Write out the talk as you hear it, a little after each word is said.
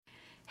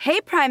Hey,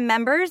 Prime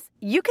members,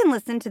 you can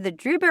listen to the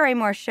Drew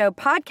Barrymore Show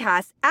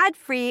podcast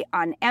ad-free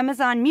on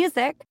Amazon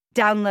Music.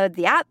 Download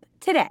the app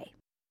today.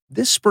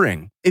 This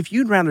spring, if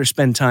you'd rather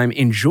spend time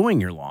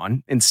enjoying your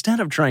lawn instead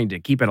of trying to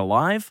keep it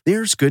alive,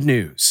 there's good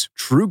news.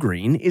 True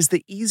Green is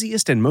the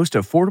easiest and most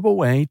affordable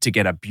way to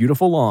get a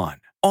beautiful lawn.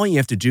 All you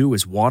have to do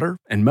is water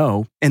and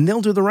mow, and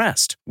they'll do the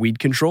rest. Weed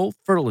control,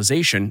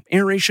 fertilization,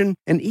 aeration,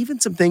 and even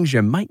some things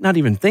you might not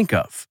even think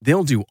of.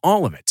 They'll do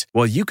all of it,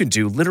 while you can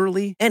do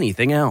literally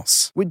anything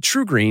else. With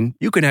True Green,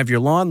 you can have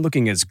your lawn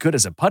looking as good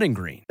as a putting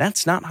green.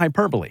 That's not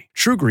hyperbole.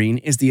 True Green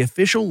is the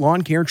official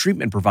lawn care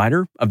treatment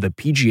provider of the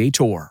PGA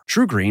Tour.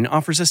 True Green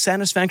offers a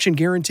satisfaction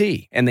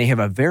guarantee, and they have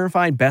a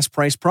verified best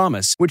price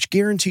promise, which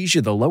guarantees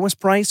you the lowest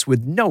price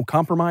with no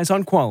compromise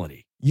on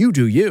quality. You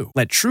do you.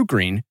 Let True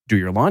Green do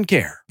your lawn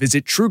care.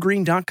 Visit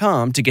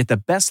truegreen.com to get the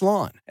best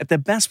lawn at the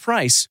best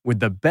price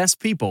with the best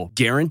people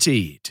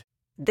guaranteed.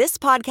 This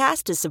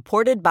podcast is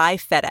supported by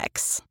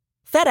FedEx.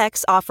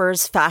 FedEx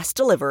offers fast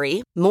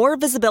delivery, more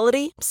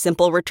visibility,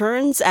 simple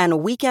returns,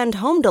 and weekend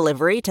home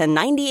delivery to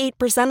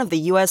 98% of the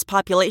U.S.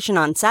 population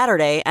on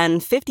Saturday and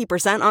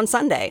 50% on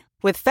Sunday.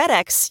 With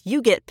FedEx, you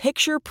get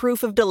picture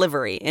proof of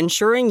delivery,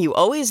 ensuring you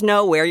always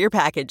know where your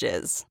package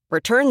is.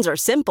 Returns are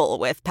simple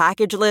with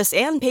packageless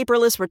and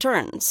paperless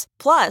returns.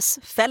 Plus,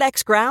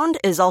 FedEx Ground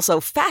is also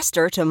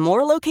faster to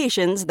more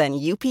locations than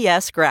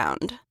UPS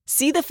Ground.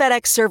 See the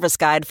FedEx service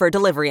guide for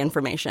delivery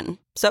information.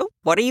 So,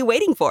 what are you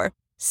waiting for?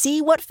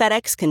 See what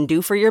FedEx can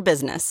do for your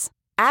business.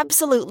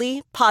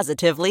 Absolutely,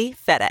 positively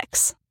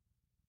FedEx.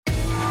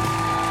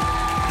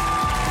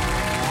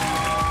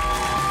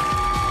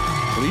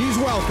 Please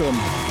welcome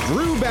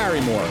Drew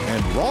Barrymore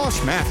and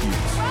Ross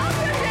Matthews. Welcome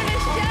to the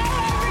show,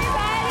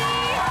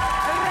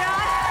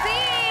 everybody!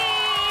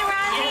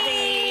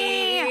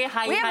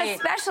 Rossi! We have a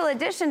special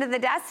addition to the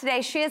desk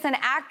today. She is an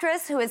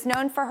actress who is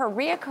known for her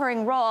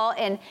reoccurring role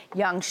in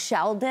Young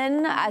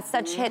Sheldon,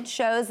 such hit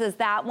shows as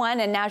that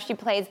one, and now she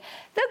plays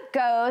the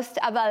ghost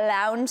of a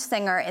lounge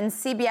singer in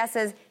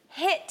CBS's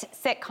hit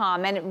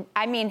sitcom, and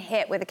I mean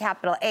hit with a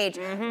capital H,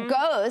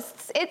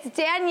 Ghosts. It's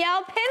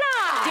Danielle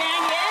Pinnock.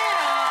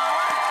 Danielle!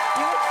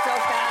 You look so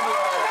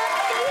fabulous.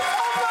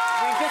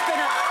 We've just been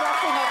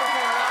obsessing over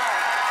her love.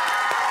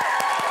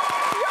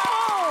 Yo,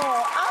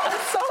 I'm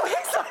so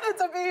excited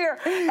to be here.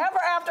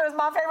 Ever After is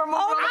my favorite movie.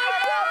 Oh my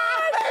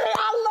God! Baby,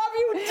 I love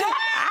you down.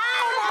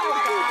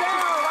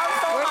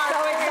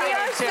 We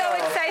are so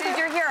excited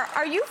you're here.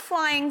 Are you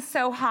flying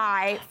so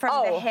high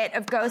from the hit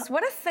of Ghosts?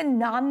 What a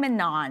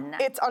phenomenon.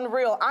 It's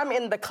unreal. I'm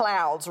in the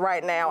clouds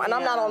right now, and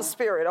I'm not on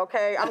Spirit,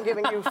 okay? I'm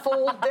giving you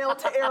full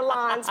Delta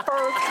Airlines first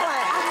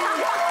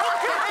class.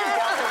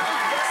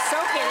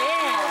 Soak it in.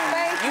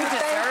 You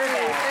deserve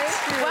it.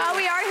 Well,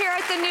 we are here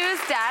at the news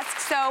desk,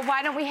 so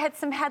why don't we hit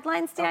some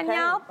headlines,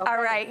 Danielle? Okay.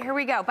 All right, here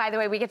we go. By the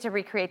way, we get to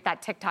recreate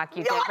that TikTok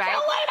you did, right? I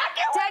can't wait.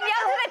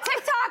 Danielle did a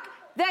TikTok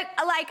that,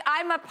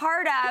 I'm a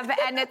part of,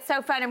 and it's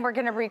so fun, and we're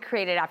going to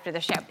recreate it after the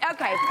show.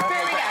 Okay, here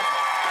we go.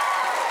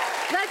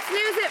 Let's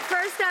news it.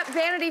 First up,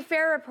 Vanity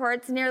Fair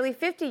reports nearly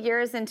 50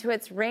 years into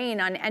its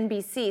reign on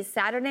NBC,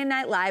 Saturday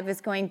Night Live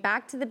is going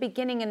back to the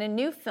beginning in a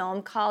new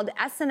film called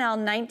SNL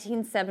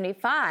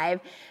 1975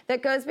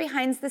 that goes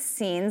behind the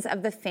scenes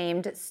of the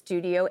famed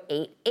Studio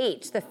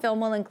 8H. The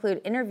film will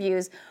include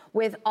interviews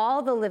with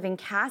all the living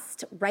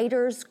cast,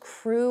 writers,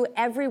 crew,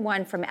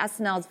 everyone from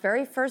SNL's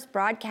very first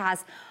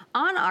broadcast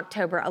on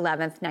October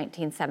 11th,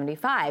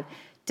 1975.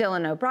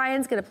 Dylan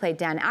O'Brien's going to play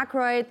Dan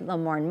Aykroyd,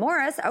 Lamorne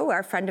Morris,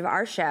 our friend of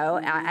our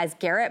show, as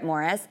Garrett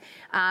Morris.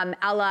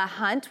 Ella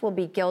Hunt will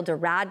be Gilda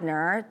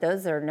Radner.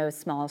 Those are no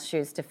small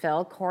shoes to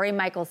fill. Corey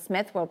Michael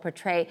Smith will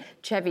portray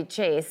Chevy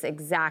Chase.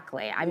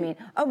 Exactly. I mean,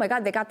 oh my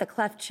God, they got the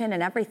cleft chin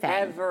and everything.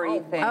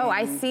 Everything. Oh,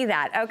 I see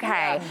that. Okay.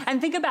 Yeah.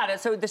 And think about it.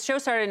 So the show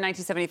started in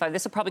 1975.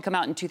 This will probably come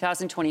out in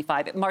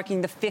 2025,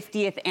 marking the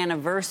 50th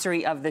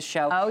anniversary of the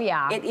show. Oh,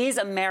 yeah. It is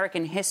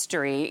American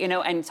history,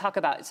 and talk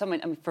about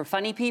someone, for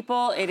funny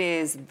people, it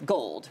is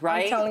gold,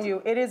 right? I'm telling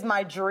you, it is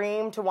my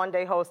dream to one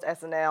day host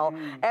SNL.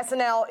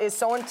 SNL is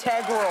so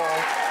integral.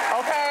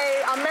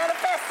 Okay, I'm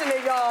manifesting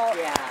it, y'all.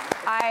 Yeah.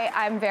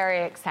 I'm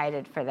very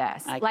excited for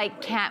this.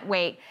 Can't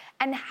wait.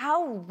 And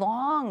how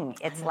long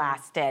it's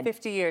lasted.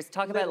 50 years.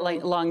 Talk about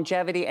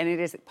longevity, and it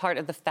is part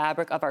of the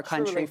fabric of our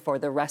country for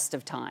the rest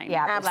of time.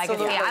 Yeah,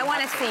 absolutely. I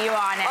want to see you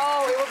on it.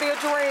 Oh, it will be a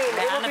dream.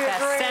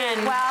 Manifest,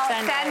 send. Well,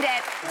 send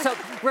it. So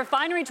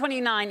Refinery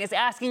 29 is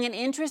asking an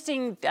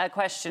interesting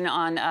question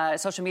on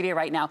social media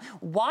right now.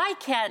 Why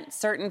can't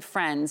certain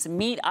friends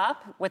meet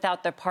up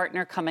without their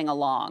partner coming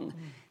along?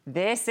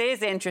 This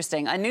is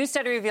interesting. A new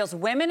study reveals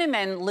women and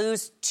men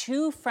lose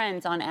 2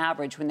 friends on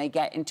average when they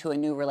get into a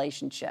new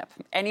relationship.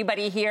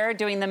 Anybody here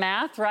doing the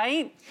math,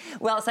 right?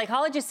 Well,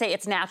 psychologists say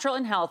it's natural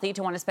and healthy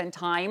to want to spend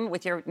time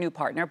with your new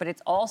partner, but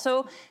it's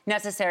also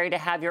necessary to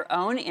have your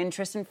own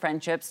interests and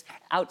friendships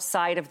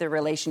outside of the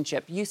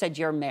relationship. You said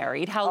you're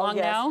married. How long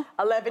now?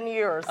 11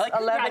 years. 11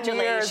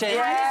 Congratulations. years.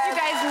 How did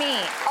you guys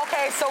meet?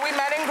 Okay, so we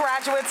met in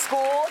graduate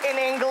school in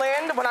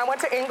England. When I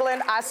went to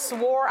England, I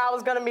swore I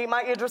was going to meet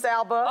my Idris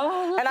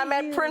Elba. And I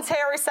met Prince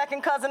Harry's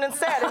second cousin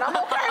instead, and I'm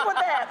okay with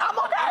that. I'm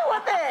okay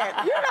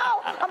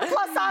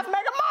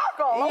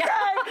real, okay?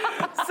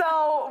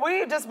 So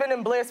we've just been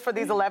in bliss for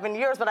these 11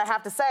 years, but I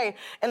have to say,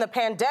 in the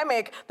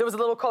pandemic, there was a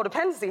little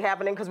codependency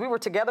happening because we were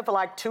together for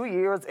like 2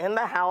 years in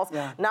the house,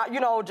 not,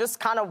 just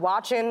kind of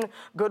watching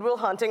Good Will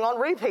Hunting on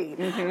repeat.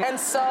 And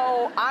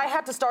so I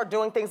had to start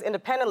doing things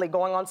independently,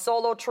 going on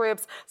solo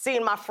trips,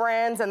 seeing my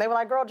friends, and they were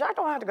like, girl, Jack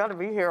don't have to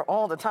be here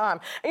all the time.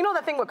 And you know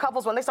that thing with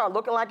couples when they start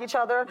looking like each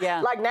other?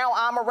 Yeah. Like now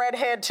I'm a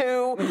redhead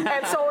too,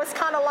 and so it's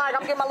kind of like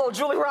I'm getting my little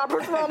Julie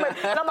Roberts moment,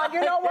 and I'm like,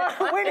 you know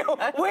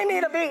what? We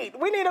need a beat.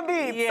 We need a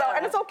beat. Yeah. So,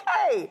 and it's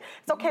okay.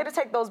 It's okay to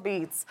take those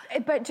beats.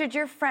 But did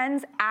your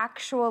friends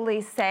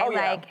actually say,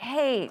 like,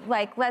 hey,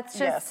 like, let's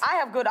just... Yes, I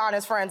have good,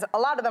 honest friends. A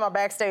lot of them are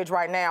backstage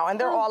right now,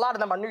 and a lot of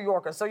them are New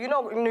Yorkers. So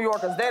New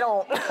Yorkers, they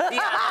don't... Yeah,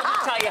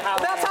 they'll tell you how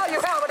it is. They'll tell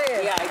you how it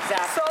is. Yeah,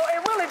 exactly. So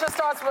it really just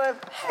starts with,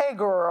 hey,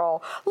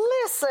 girl,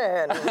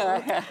 listen.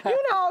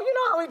 you know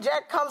how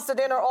Jack comes to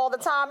dinner all the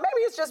time?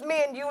 Maybe it's just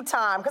me and you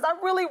time, because I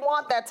really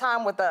want that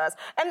time with us.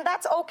 And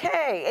that's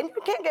okay. And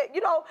you can't get,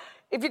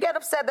 if you get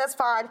upset, that's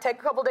fine. Take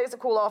a couple days to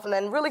cool off and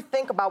then really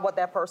think about what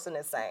that person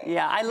is saying.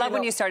 Yeah, I love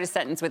when you start a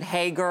sentence with,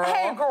 hey, girl.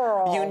 Hey,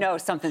 girl. You know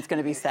something's going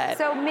to be said.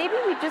 So maybe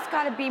we just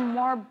got to be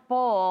more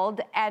bold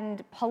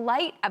and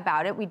polite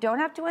about it. We don't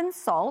have to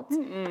insult.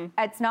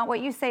 It's not what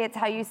you say, it's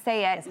how you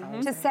say it.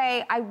 To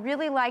say, I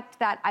really liked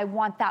that. I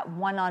want that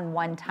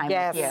one-on-one time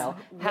with you. Yes.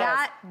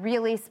 That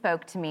really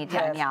spoke to me,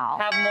 Danielle.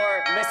 Have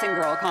more listen,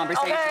 girl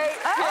conversations. Okay,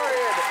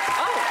 period.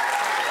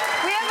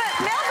 We have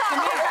a mailbox.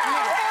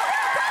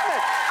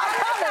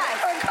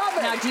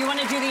 Now, do you want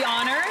to do the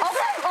honors?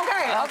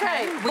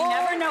 Okay. We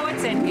never know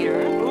what's in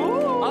here.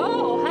 Ooh.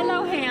 Oh,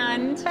 hello,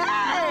 hand.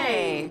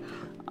 Hey. Okay.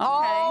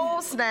 Oh,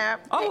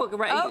 snap. Oh,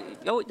 right.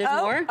 Oh, there's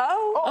more?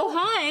 Oh,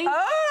 hi.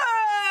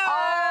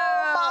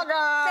 Oh, my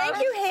God. Thank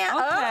you, Han.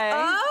 Okay.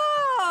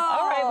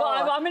 All right,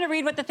 well, I'm going to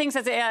read what the thing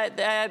says.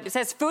 It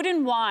says Food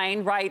and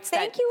Wine writes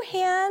Thank you,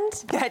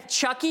 Hand. that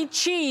Chuck E.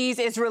 Cheese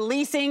is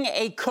releasing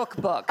a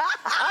cookbook.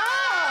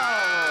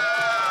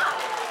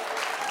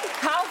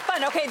 How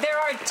fun. Okay, there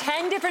are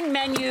 10 different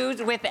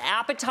menus with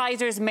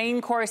appetizers,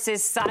 main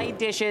courses, side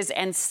dishes,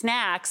 and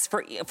snacks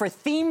for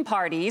theme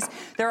parties.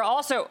 There are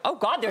also, oh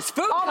God, there's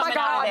food coming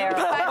out of there.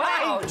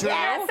 Wow, Drew.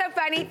 Yeah, so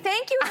funny.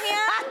 Thank you,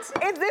 Hand.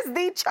 Is this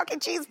the Chuck E.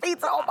 Cheese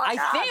pizza? Oh, my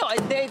God. I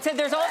think, they said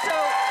there's also...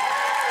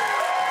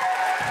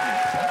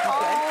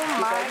 Oh,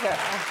 my God.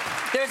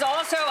 There's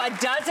also a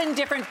dozen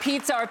different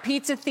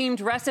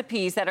pizza-themed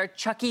recipes that are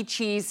Chuck E.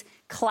 Cheese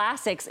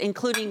classics,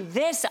 including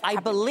this, I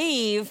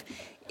believe,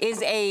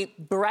 is a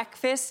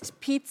breakfast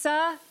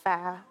pizza.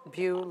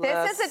 Fabulous.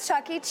 This is a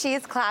Chuck E.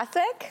 Cheese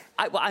classic.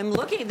 I'm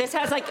looking. This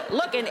has an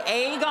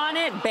egg on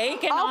it,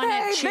 bacon on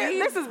it,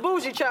 cheese. This is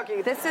bougie Chuck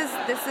E. This is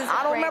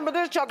I don't remember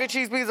this Chuck E.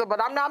 Cheese pizza,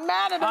 but I'm not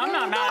mad at it. I'm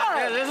not mad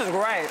at it. This is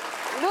great.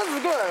 This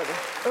is good.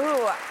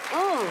 Ooh.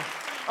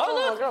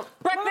 Oh, look,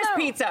 breakfast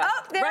pizza.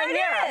 Oh, there right it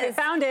here. is.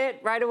 I found it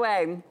right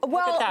away.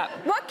 Well, look at that.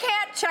 What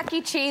can't Chuck E.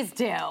 Cheese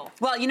do?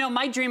 Well,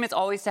 my dream is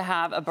always to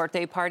have a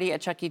birthday party at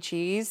Chuck E.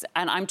 Cheese,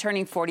 and I'm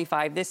turning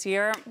 45 this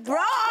year. Bro,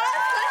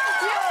 let's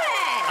do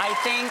it. I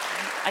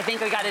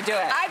think we got to do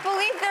it. I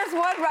believe there's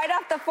one right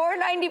off the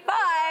 495.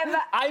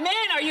 I'm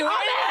in. Are you in?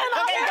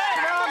 Okay, good.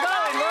 We're all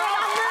going.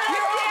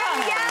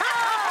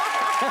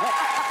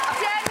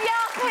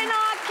 Danielle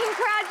Pinnock,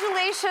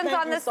 congratulations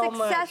on the so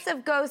success much.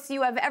 of Ghosts.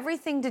 You have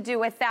everything to do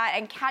with that.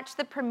 And catch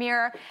the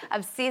premiere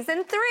of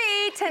season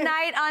 3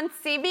 tonight on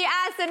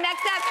CBS. And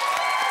next up,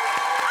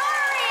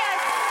 Arya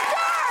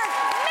Stark,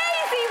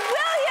 Maisie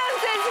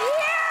Williams is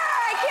here.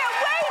 I can't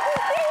wait to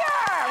see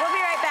her. We'll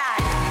be right back.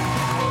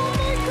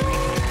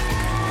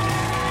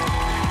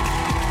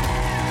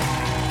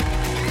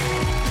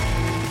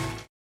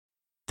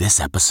 This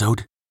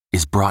episode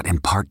is brought in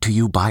part to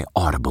you by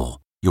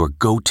Audible, your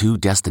go-to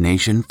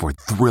destination for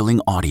thrilling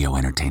audio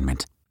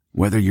entertainment.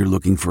 Whether you're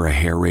looking for a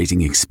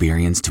hair-raising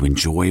experience to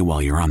enjoy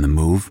while you're on the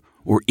move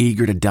or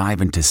eager to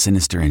dive into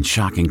sinister and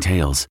shocking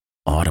tales,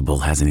 Audible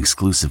has an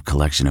exclusive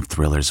collection of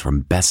thrillers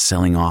from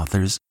best-selling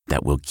authors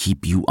that will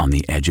keep you on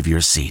the edge of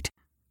your seat.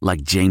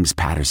 Like James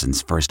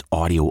Patterson's first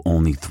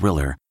audio-only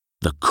thriller,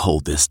 The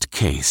Coldest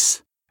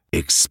Case.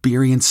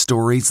 Experience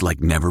stories like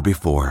never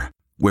before,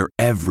 where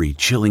every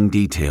chilling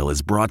detail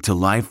is brought to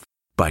life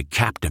by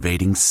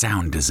captivating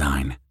sound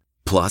design.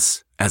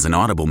 Plus, as an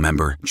Audible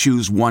member,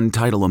 choose one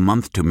title a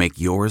month to make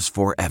yours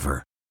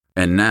forever.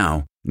 And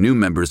now, new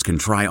members can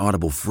try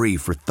Audible free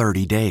for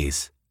 30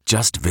 days.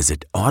 Just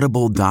visit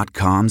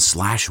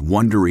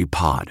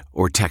audible.com/WonderyPod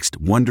or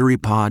text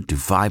WonderyPod to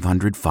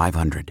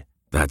 500-500.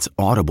 That's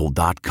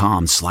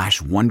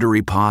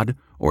audible.com/WonderyPod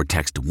or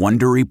text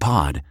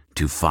WonderyPod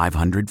to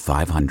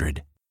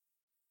 500-500.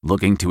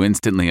 Looking to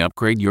instantly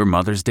upgrade your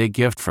Mother's Day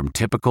gift from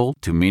typical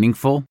to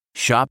meaningful?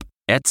 Shop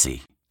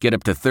Etsy. Get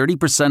up to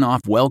 30%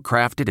 off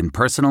well-crafted and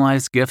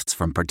personalized gifts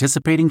from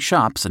participating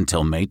shops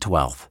until May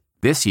 12th.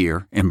 This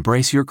year,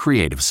 embrace your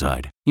creative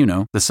side.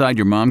 The side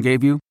your mom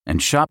gave you.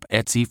 And shop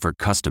Etsy for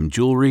custom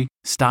jewelry,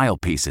 style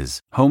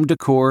pieces, home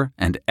decor,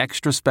 and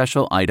extra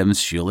special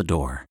items she'll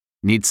adore.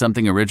 Need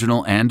something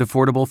original and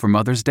affordable for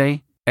Mother's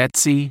Day?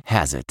 Etsy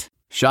has it.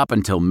 Shop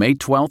until May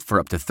 12th for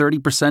up to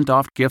 30%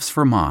 off gifts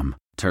for mom.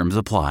 Terms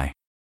apply.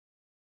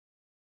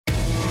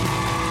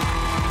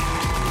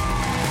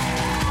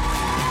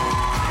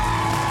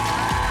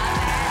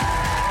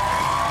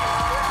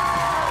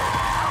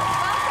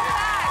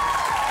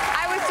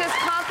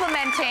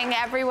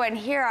 Everyone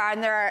here on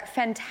their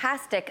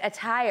fantastic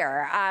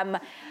attire.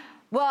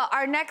 Well,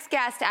 our next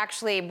guest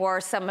actually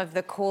wore some of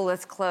the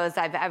coolest clothes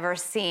I've ever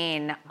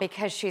seen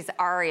because she's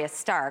Arya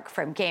Stark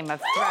from Game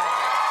of Thrones.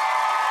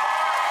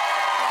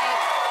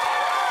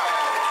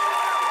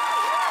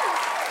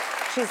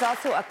 She's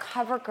also a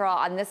cover girl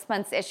on this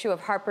month's issue of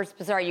Harper's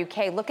Bazaar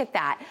UK. Look at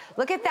that.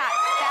 Look at that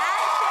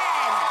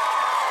fashion.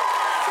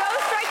 So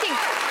striking.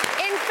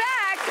 In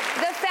fact,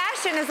 the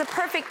fashion is a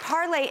perfect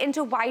parlay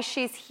into why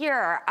she's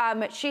here.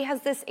 She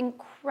has this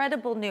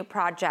incredible new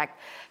project.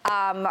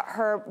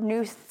 Her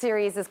new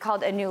series is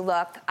called A New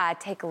Look.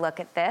 Take a look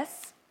at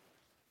this.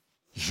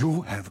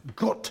 You have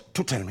got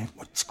to tell me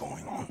what's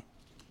going on.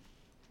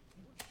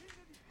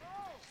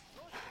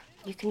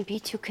 You can be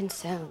too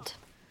concerned.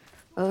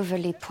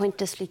 Overly,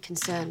 pointlessly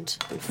concerned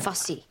and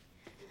fussy.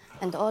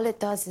 And all it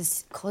does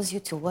is cause you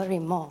to worry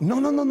more.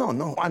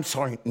 No. I'm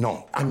sorry.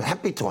 No, I'm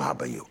happy to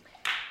harbor you.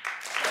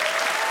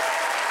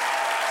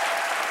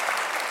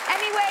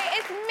 Anyway,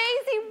 it's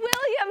Maisie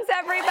Williams,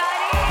 everybody.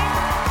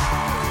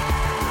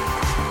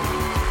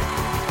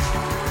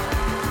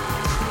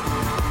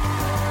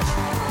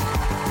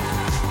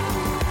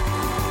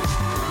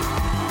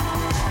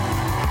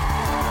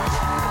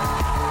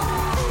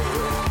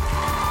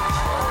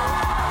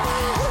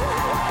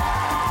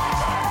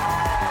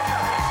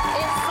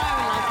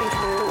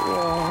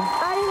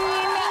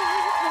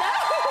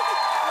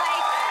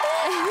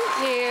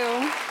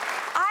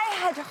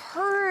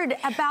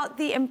 About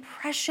the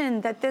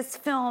impression that this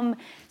film,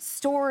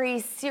 story,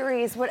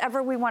 series,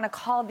 whatever we want to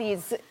call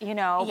these,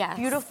 Yes.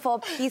 beautiful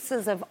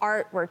pieces of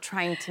art we're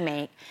trying to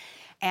make.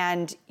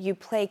 And you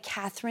play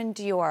Catherine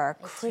Dior,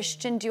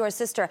 Christian Dior's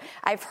sister.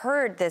 I've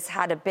heard this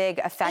had a big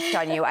effect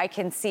on you. I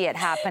can see it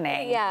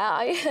happening. Yeah,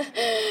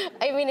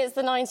 I mean, it's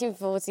the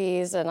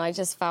 1940s, and I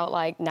just felt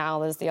like now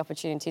there's the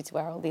opportunity to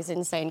wear all these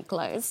insane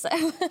clothes. So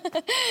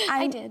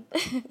I did.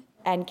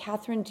 And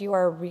Catherine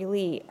Dior,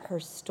 really, her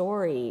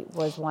story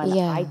was one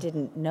I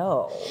didn't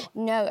know.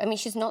 No, I mean,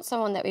 she's not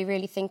someone that we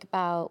really think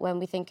about when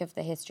we think of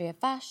the history of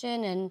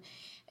fashion. And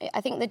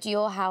I think the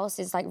Dior house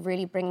is like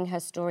really bringing her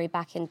story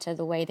back into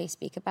the way they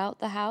speak about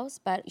the house.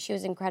 But she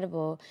was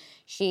incredible.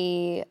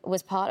 She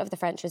was part of the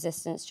French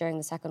resistance during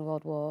the Second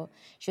World War.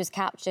 She was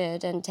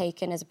captured and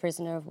taken as a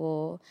prisoner of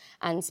war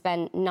and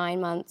spent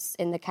 9 months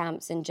in the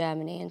camps in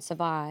Germany and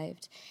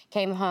survived.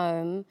 Came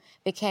home,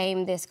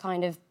 became this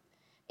kind of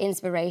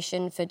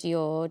inspiration for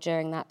Dior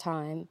during that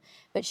time.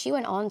 But she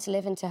went on to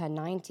live into her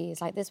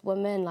 90s. Like, this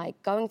woman,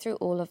 like, going through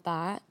all of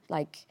that,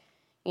 like,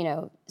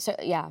 so,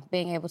 yeah,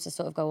 being able to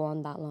sort of go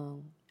on that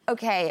long.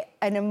 Okay,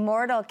 an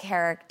immortal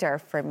character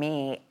for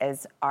me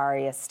is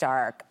Arya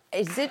Stark.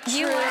 Is it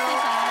true?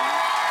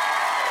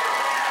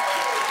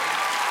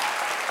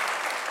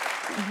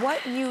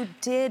 What you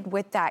did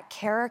with that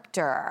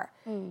character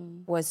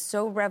was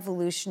so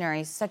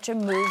revolutionary, such a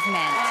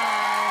movement.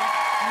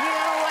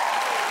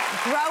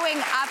 Growing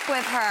up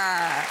with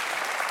her.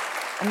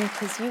 I mean,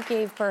 because you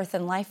gave birth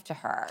and life to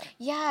her.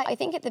 Yeah, I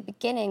think at the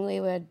beginning we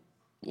were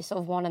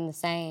sort of one and the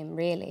same,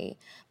 really.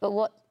 But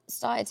what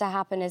started to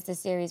happen as the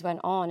series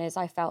went on is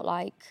I felt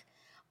like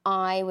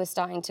I was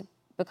starting to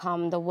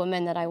become the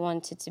woman that I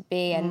wanted to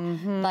be.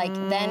 And like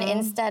then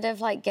instead of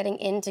like getting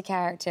into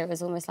character, it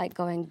was almost like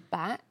going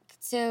back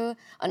to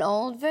an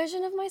old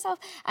version of myself.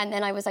 And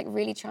then I was like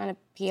really trying to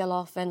peel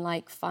off and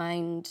like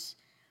find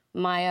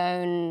my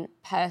own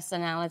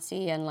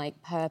personality and like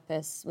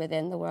purpose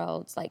within the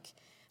world. Like,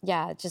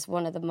 yeah, just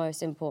one of the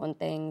most important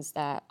things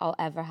that I'll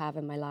ever have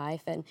in my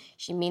life. And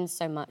she means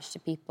so much to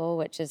people,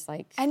 which is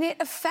like... And it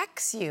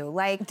affects you.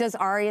 Like, does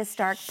Arya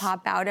Stark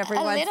pop out every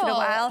once in a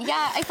while?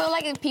 Yeah, I feel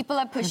like if people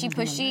are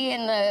pushy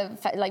in the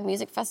like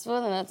music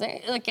festival, and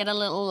I like, get a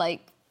little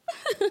like...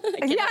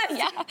 It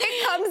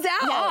comes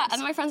out. Yeah,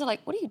 and my friends are like,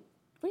 what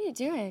are you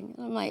doing?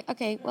 And I'm like,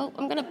 okay, well,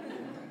 I'm gonna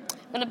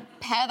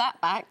pare that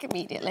back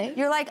immediately.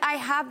 You're like, I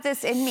have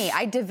this in me.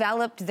 I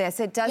developed this.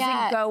 It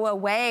doesn't go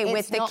away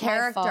with the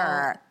character.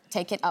 My fault.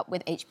 Take it up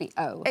with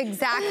HBO.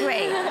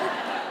 Exactly.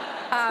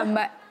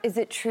 Is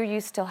it true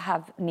you still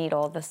have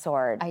Needle, the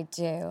sword? I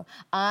do.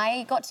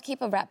 I got to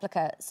keep a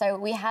replica. So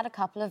we had a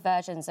couple of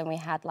versions, and we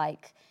had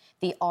like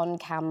the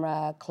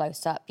on-camera,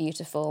 close-up,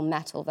 beautiful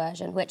metal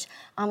version, which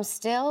I'm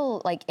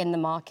still like in the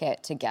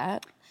market to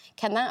get.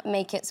 Can that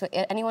make it so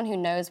anyone who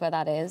knows where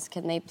that is,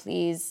 can they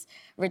please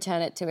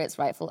return it to its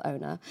rightful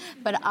owner?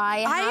 But I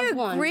have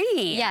one. I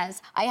agree.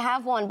 Yes, I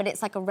have one, but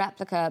it's like a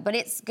replica. But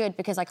it's good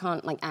because I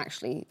can't like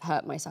actually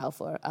hurt myself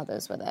or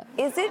others with it.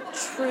 Is it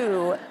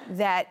true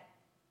that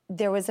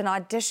there was an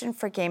audition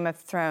for Game of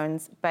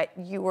Thrones, but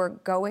you were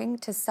going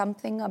to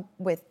something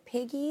with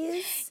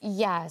piggies?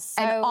 Yes.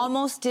 And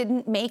almost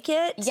didn't make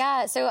it?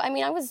 Yeah, so I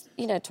mean, I was,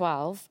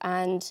 12,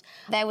 and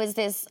there was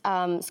this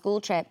school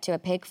trip to a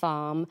pig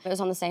farm. It was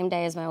on the same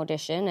day as my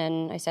audition,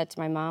 and I said to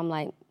my mom,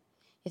 like,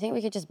 you think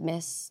we could just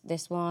miss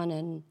this one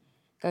and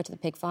go to the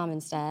pig farm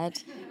instead?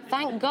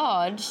 Thank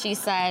God she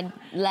said,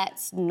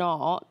 let's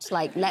not.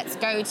 Like, let's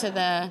go to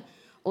the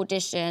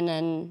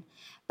audition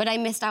But I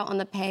missed out on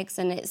the pigs,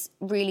 and it's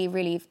really,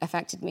 really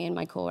affected me in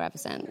my core ever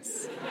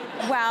since.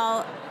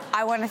 Well,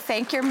 I want to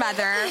thank your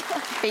mother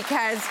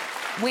because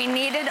we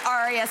needed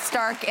Arya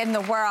Stark in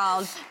the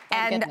world,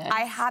 and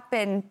I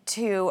happen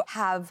to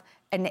have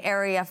an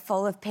area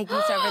full of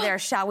piggies over there.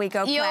 Shall we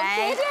go play? You're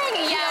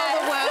kidding? Yeah.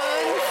 The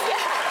wounds.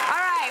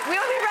 All right,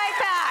 we'll be right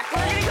back.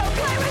 We're gonna go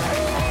play with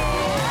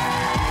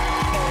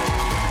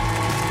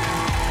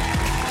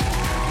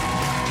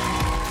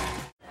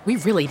We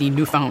really need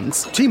new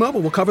phones. T-Mobile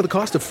will cover the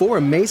cost of 4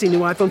 amazing new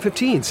iPhone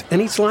 15s, and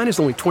each line is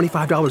only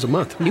 $25 a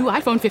month. New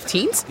iPhone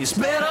 15s? It's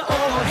better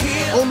over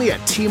here. Only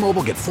at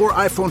T-Mobile, get 4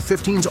 iPhone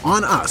 15s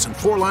on us and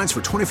 4 lines for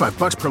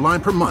 $25 per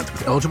line per month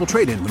with eligible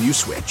trade-in when you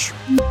switch.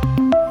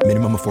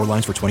 Minimum of 4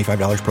 lines for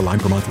 $25 per line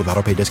per month with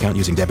autopay discount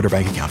using debit or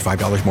bank account.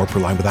 $5 more per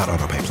line without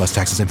autopay, plus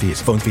taxes and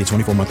fees. Phone fee at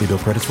 24 monthly bill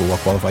credits for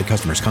well-qualified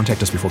customers.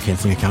 Contact us before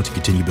canceling account to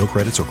continue bill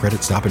credits or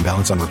credit stop and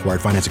balance on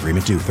required finance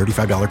agreement due.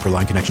 $35 per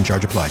line connection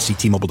charge applies. See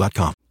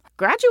T-Mobile.com.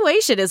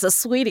 Graduation is a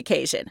sweet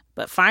occasion,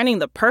 but finding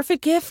the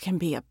perfect gift can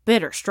be a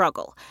bitter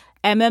struggle.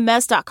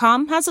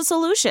 MMS.com has a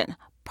solution.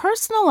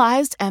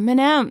 Personalized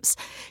M&Ms.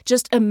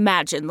 Just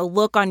imagine the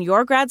look on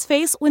your grad's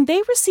face when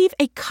they receive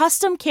a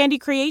custom candy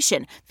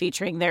creation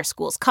featuring their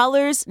school's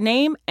colors,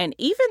 name, and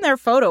even their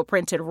photo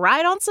printed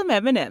right on some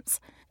M&Ms.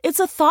 It's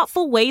a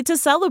thoughtful way to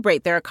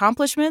celebrate their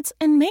accomplishments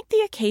and make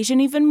the occasion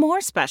even more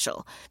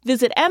special.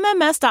 Visit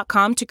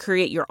MMS.com to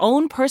create your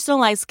own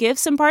personalized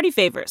gifts and party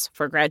favors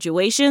for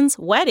graduations,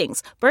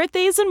 weddings,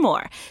 birthdays, and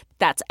more.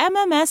 That's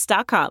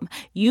MMS.com.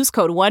 Use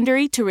code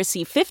WONDERY to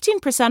receive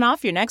 15%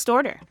 off your next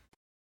order.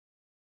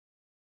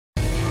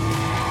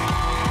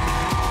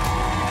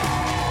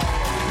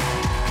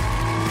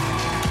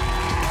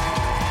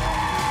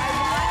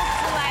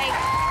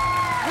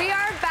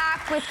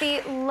 with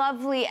the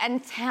lovely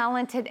and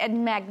talented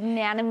and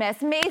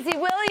magnanimous Maisie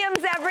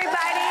Williams, everybody.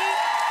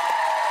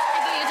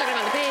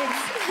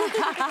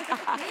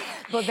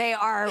 Well, they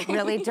are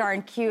really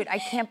darn cute. I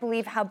can't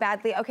believe how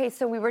badly. Okay,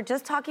 so we were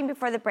just talking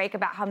before the break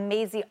about how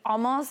Maisie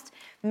almost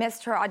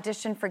missed her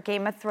audition for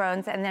Game of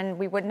Thrones, and then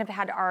we wouldn't have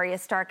had Arya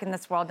Stark in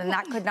this world, and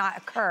that could not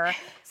occur.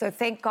 So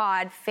thank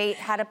God, fate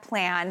had a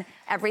plan.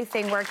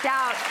 Everything worked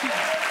out.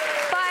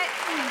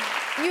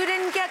 But you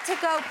didn't get to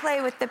go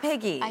play with the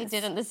piggies. I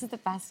didn't. This is the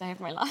best day of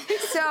my life.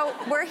 So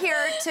we're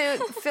here to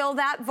fill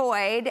that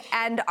void,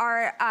 and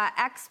our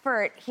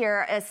expert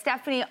here,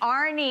 Stephanie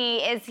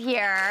Arney, is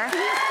here.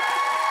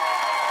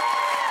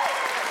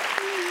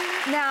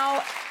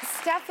 Now,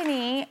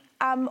 Stephanie,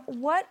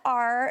 what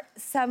are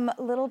some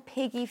little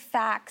piggy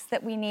facts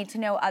that we need to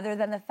know other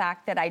than the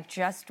fact that I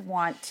just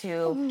want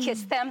to...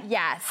 Kiss them?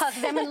 Yes. Hug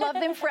them and love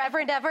them forever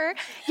and ever?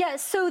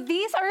 Yes, so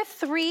these are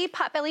 3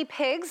 potbelly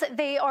pigs.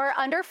 They are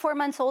under 4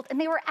 months old,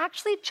 and they were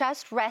actually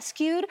just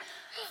rescued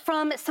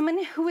from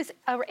someone who was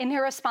an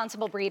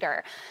irresponsible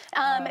breeder.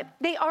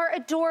 They are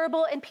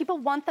adorable, and people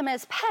want them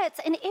as pets,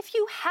 and if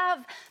you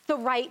have the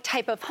right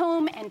type of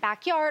home and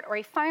backyard or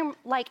a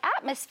farm-like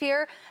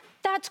atmosphere,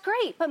 that's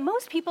great, but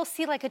most people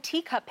see like a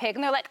teacup pig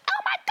and they're like,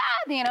 oh my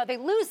God, you know, they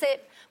lose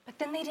it. But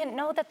then they didn't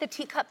know that the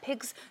teacup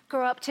pigs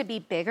grow up to be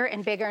bigger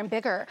and bigger and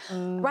bigger.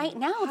 Right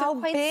now, they're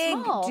quite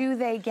small. How big do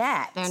they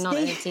get? They're not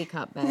in a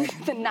teacup bed.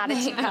 They're not a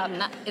teacup.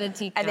 Not in a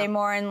teacup. Are they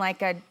more in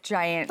like a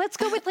giant... Let's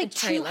go with like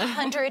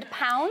 200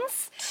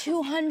 pounds.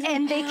 200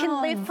 And they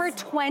can live for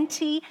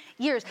 20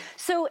 years.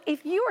 So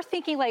if you are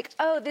thinking like,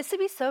 oh, this would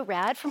be so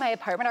rad for my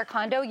apartment or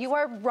condo, you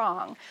are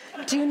wrong.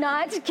 Do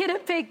not get a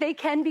pig. They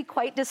can be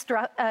quite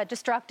destructive.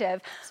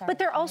 Sorry, but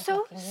they're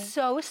also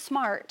so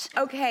smart.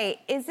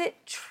 Okay, is it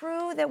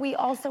true that we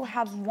also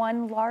have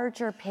one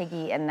larger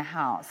piggy in the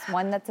house?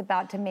 One that's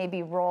about to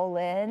maybe roll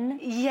in?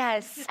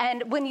 Yes,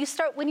 and when you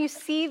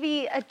see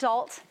the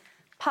adult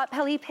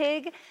potbelly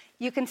pig,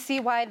 you can see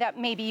why that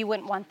maybe you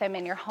wouldn't want them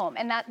in your home,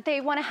 and that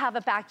they want to have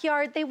a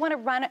backyard, they want to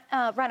run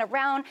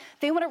around,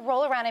 they want to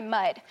roll around in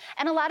mud.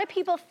 And a lot of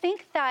people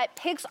think that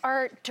pigs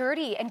are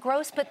dirty and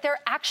gross, but they're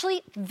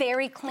actually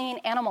very clean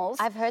animals.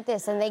 I've heard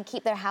this, and they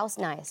keep their house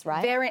nice,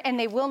 right? And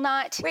they will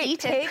not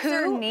eat and pigs poo.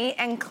 are neat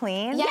and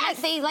clean?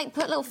 Yes, they like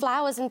put little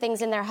flowers and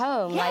things in their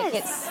home. Yes. Like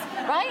it's,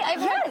 right?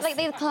 I've heard, like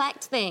they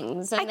collect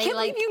things. And I can't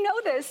believe you know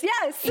this,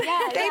 yes.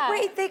 Yeah,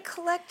 Wait, they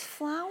collect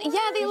flowers?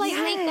 Yeah, they like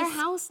make their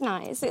house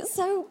nice. It's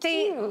so cute.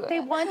 They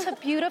want a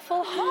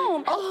beautiful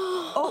home.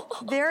 Oh,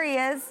 there he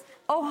is.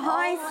 Oh,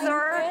 hi,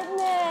 sir.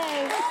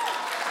 Goodness.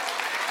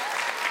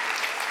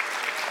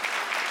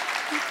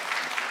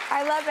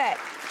 I love it.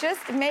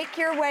 Just make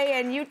your way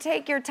in. You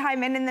take your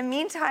time. And in the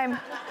meantime,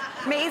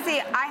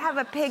 Maisie, I have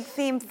a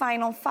pig-themed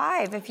Final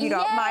Five, if you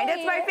don't mind.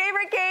 It's my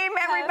favorite game,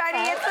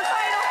 everybody. It's the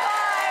Final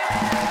Five.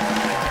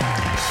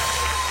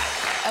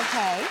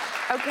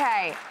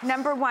 Okay,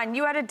 number one,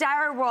 you had a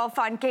dire wolf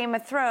on Game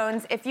of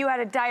Thrones. If you had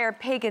a dire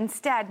pig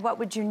instead, what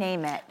would you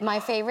name it? My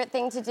favorite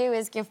thing to do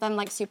is give them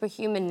like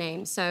superhuman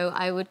names, so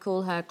I would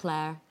call her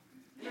Claire.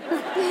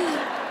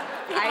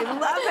 I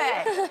love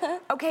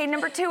it. Okay,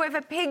 number two,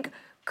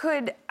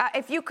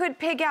 if you could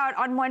pig out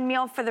on one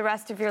meal for the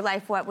rest of your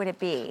life, what would it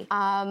be?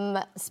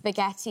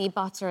 Spaghetti,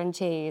 butter, and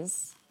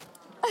cheese.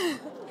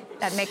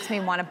 That makes me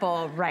want a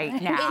bowl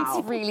right now.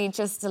 It's really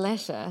just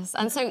delicious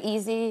and so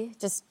easy.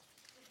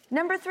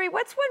 Number three,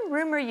 what's one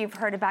rumor you've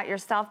heard about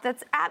yourself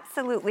that's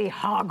absolutely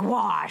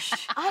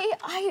hogwash?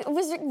 I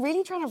was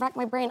really trying to rack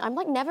my brain. I'm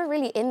like never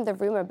really in the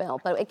rumor mill,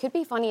 but it could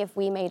be funny if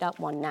we made up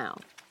one now.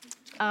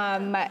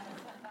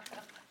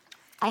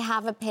 I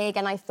have a pig,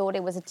 and I thought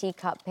it was a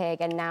teacup pig,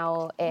 and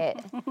now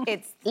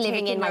it's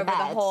living in my over bed.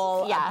 the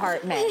whole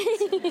apartment.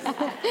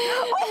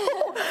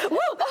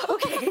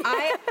 Okay.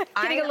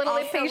 I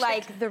also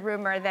like the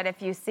rumor that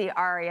if you see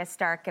Arya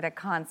Stark at a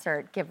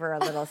concert, give her a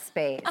little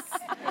space.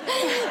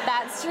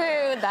 That's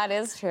true. That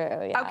is true.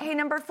 Yeah. Okay,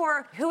 number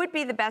four, who would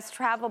be the best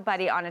travel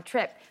buddy on a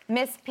trip?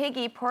 Miss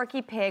Piggy,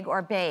 Porky Pig,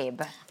 or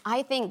Babe?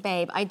 I think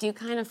Babe. I do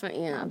kind of, Babe.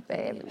 I love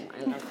Babe. Babe.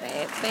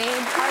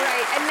 All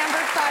right, and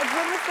number five,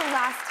 when was the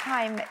last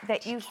time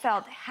that you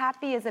felt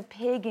happy as a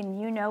pig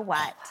and you know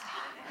what?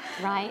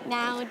 Right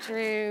now,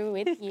 Drew,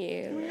 with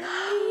you.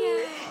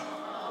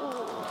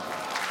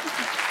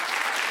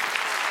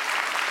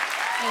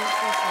 Oh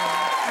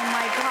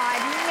my God,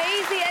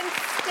 Maisie and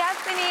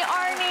Stephanie,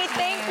 Arnie,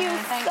 thank you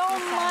so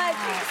much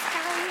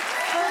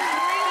for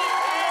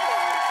bringing it.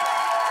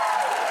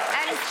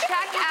 And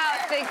check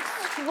out the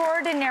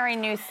extraordinary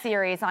new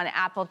series on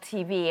Apple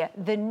TV,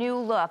 The New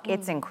Look.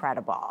 It's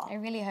incredible. I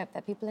really hope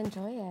that people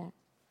enjoy it.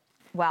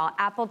 Well,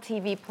 Apple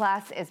TV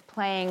Plus is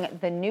playing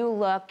The New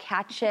Look.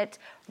 Catch it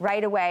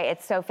right away.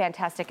 It's so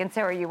fantastic. And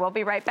so are you. We'll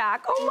be right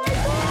back. Oh my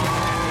God!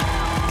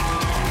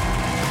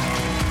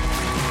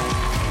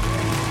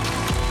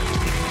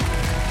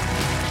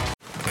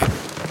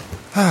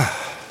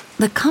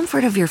 The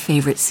comfort of your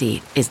favorite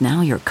seat is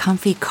now your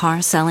comfy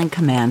car selling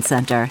command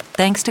center,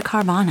 thanks to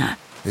Carvana.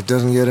 It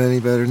doesn't get any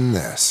better than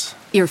this.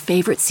 Your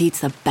favorite seat's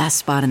the best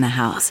spot in the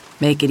house.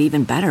 Make it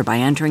even better by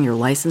entering your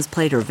license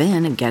plate or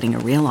VIN and getting a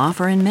real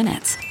offer in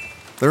minutes.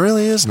 There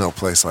really is no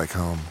place like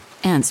home.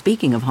 And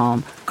speaking of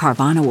home,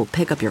 Carvana will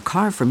pick up your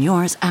car from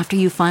yours after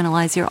you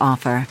finalize your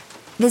offer.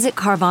 Visit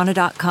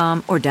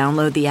Carvana.com or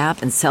download the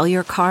app and sell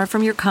your car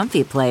from your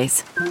comfy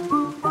place.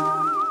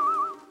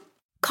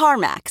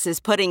 CarMax is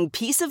putting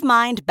peace of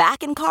mind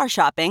back in car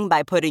shopping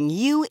by putting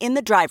you in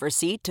the driver's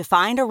seat to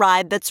find a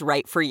ride that's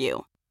right for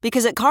you.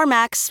 Because at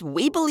CarMax,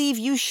 we believe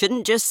you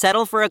shouldn't just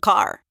settle for a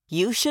car.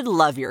 You should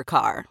love your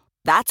car.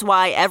 That's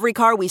why every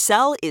car we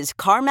sell is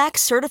CarMax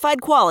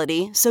certified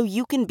quality, so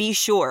you can be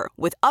sure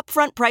with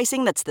upfront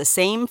pricing that's the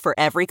same for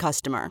every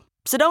customer.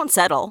 So don't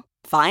settle.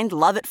 Find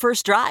love at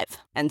first drive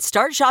and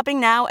start shopping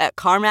now at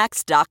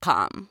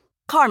CarMax.com.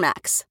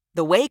 CarMax,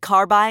 the way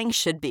car buying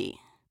should be.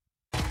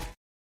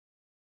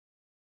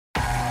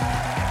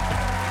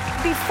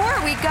 Before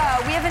we go,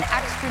 we have an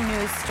extra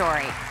news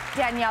story.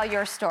 Danielle,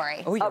 your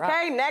story. Oh,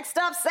 okay, next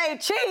up, say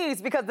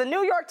cheese, because the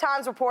New York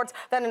Times reports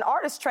that an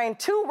artist trained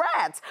 2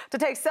 rats to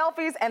take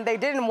selfies and they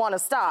didn't want to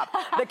stop.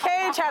 The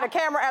cage had a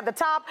camera at the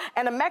top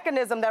and a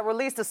mechanism that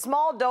released a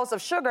small dose of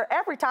sugar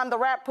every time the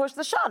rat pushed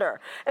the shutter.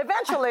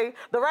 Eventually,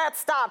 the rat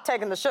stopped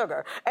taking the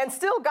sugar and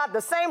still got the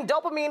same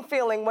dopamine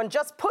feeling when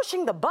just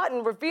pushing the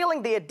button,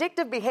 revealing the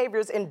addictive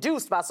behaviors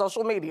induced by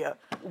social media.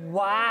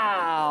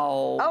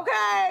 Wow.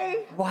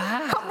 Okay.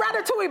 Wow.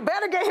 Ratatouille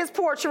better get his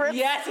portrait.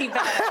 Yes, he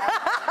better.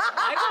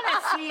 I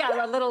want to see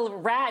a little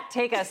rat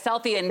take a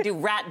selfie and do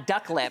rat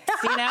duck lips,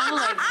 you know?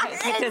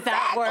 Like, does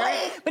that work?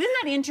 But isn't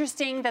that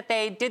interesting that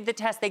they did the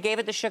test, they gave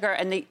it the sugar,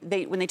 and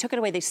they when they took it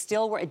away, they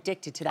still were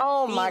addicted to that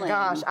feeling. My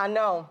gosh, I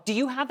know. Do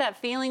you have that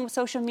feeling with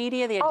social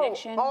media, the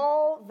addiction?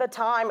 All the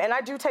time, and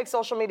I do take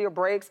social media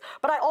breaks,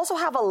 but I also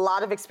have a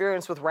lot of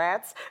experience with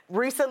rats.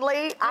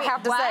 Recently, I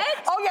have to say,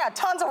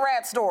 tons of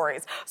rat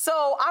stories.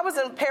 So I was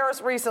in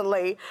Paris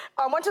recently.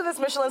 I went to this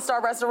Michelin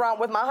star restaurant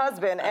with my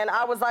husband, and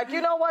I was like,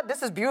 you know what,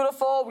 this is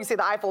beautiful. We see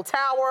the Eiffel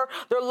Tower.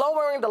 They're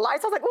lowering the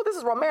lights. I was like, oh, this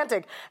is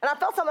romantic. And I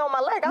felt something on my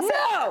leg. I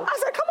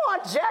said, come on,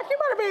 Jack, you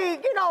better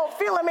be,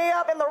 feeling me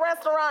up in the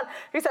restaurant.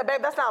 He said,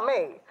 babe, that's not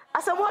me.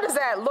 I said, what is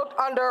that? Looked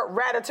under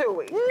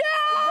Ratatouille. No!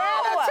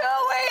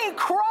 Ratatouille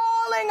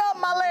crawling up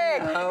my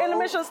leg in the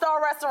Michelin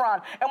star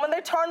restaurant. And when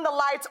they turned the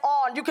lights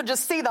on, you could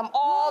just see them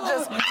all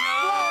just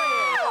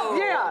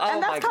Yeah,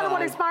 and that's kind of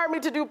what inspired me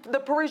to do the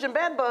Parisian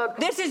bed bug.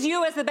 This is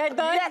you as the bed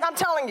bug? Yes, I'm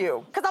telling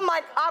you. Because I'm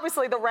like,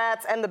 obviously the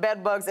rats and the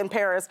bed bugs in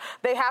Paris,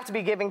 they have to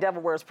be giving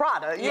Devil Wears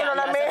Prada. You know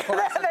what I mean?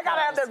 They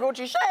gotta have their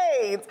Gucci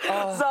shades.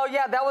 So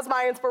yeah, that was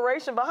my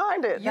inspiration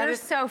behind it. You're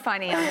so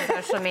funny on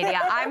social media.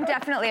 I'm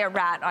definitely a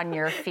rat on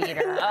your feeder.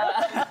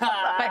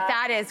 But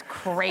that is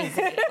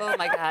crazy. Oh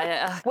my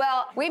God.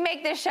 Well, we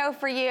make this show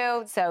for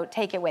you, so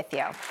take it with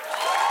you.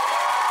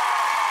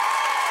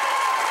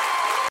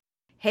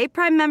 Hey,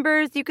 Prime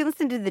members, you can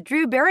listen to the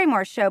Drew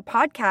Barrymore Show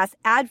podcast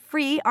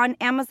ad-free on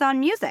Amazon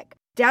Music.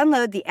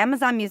 Download the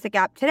Amazon Music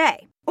app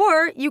today.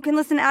 Or you can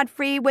listen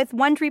ad-free with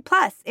Wondery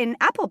Plus in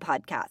Apple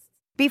Podcasts.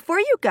 Before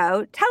you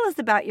go, tell us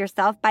about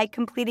yourself by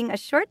completing a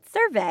short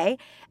survey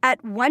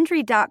at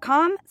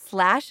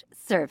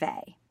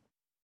Wondery.com/survey.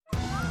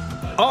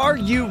 Are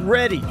you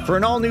ready for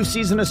an all-new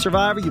season of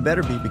Survivor? You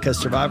better be, because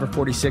Survivor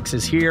 46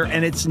 is here,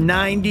 and it's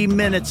 90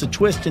 minutes of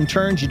twists and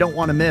turns you don't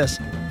want to miss.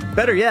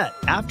 Better yet,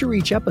 after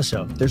each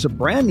episode, there's a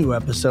brand new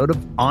episode of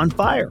On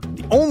Fire,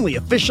 the only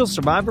official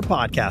Survivor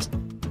podcast.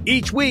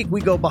 Each week,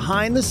 we go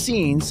behind the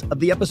scenes of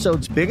the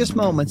episode's biggest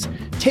moments,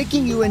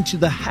 taking you into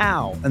the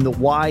how and the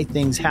why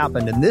things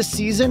happened. And this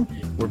season,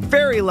 we're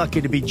very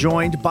lucky to be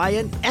joined by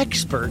an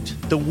expert,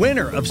 the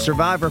winner of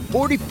Survivor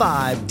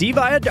 45,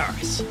 Diva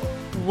Adaris.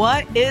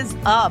 What is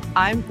up?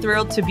 I'm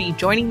thrilled to be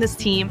joining this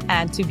team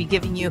and to be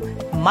giving you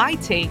my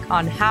take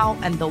on how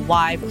and the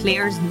why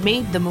players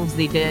made the moves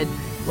they did,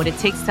 what it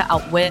takes to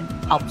outwit,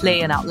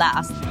 outplay, and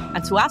outlast,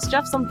 and to ask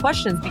Jeff some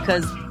questions,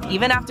 because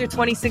even after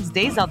 26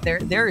 days out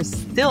there is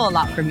still a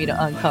lot for me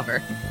to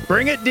uncover.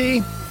 Bring it,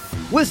 D.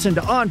 Listen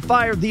to On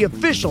Fire, the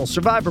official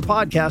Survivor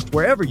podcast,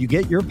 wherever you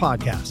get your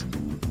podcasts.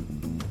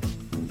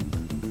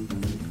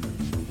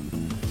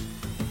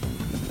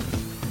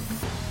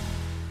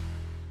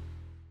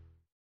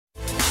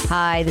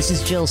 Hi, this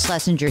is Jill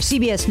Schlesinger,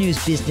 CBS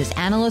News business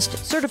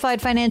analyst,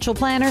 certified financial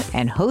planner,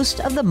 and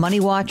host of the Money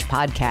Watch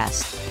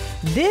podcast.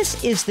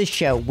 This is the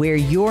show where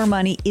your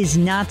money is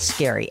not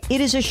scary. It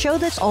is a show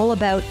that's all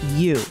about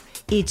you.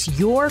 It's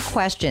your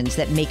questions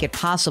that make it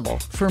possible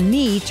for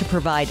me to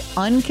provide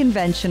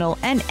unconventional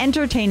and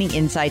entertaining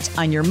insights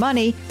on your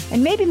money,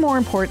 and maybe more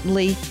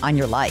importantly, on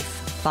your life.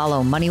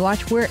 Follow Money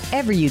Watch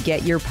wherever you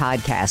get your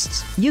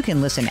podcasts. You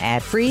can listen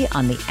ad-free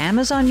on the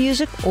Amazon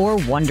Music or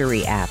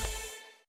Wondery app.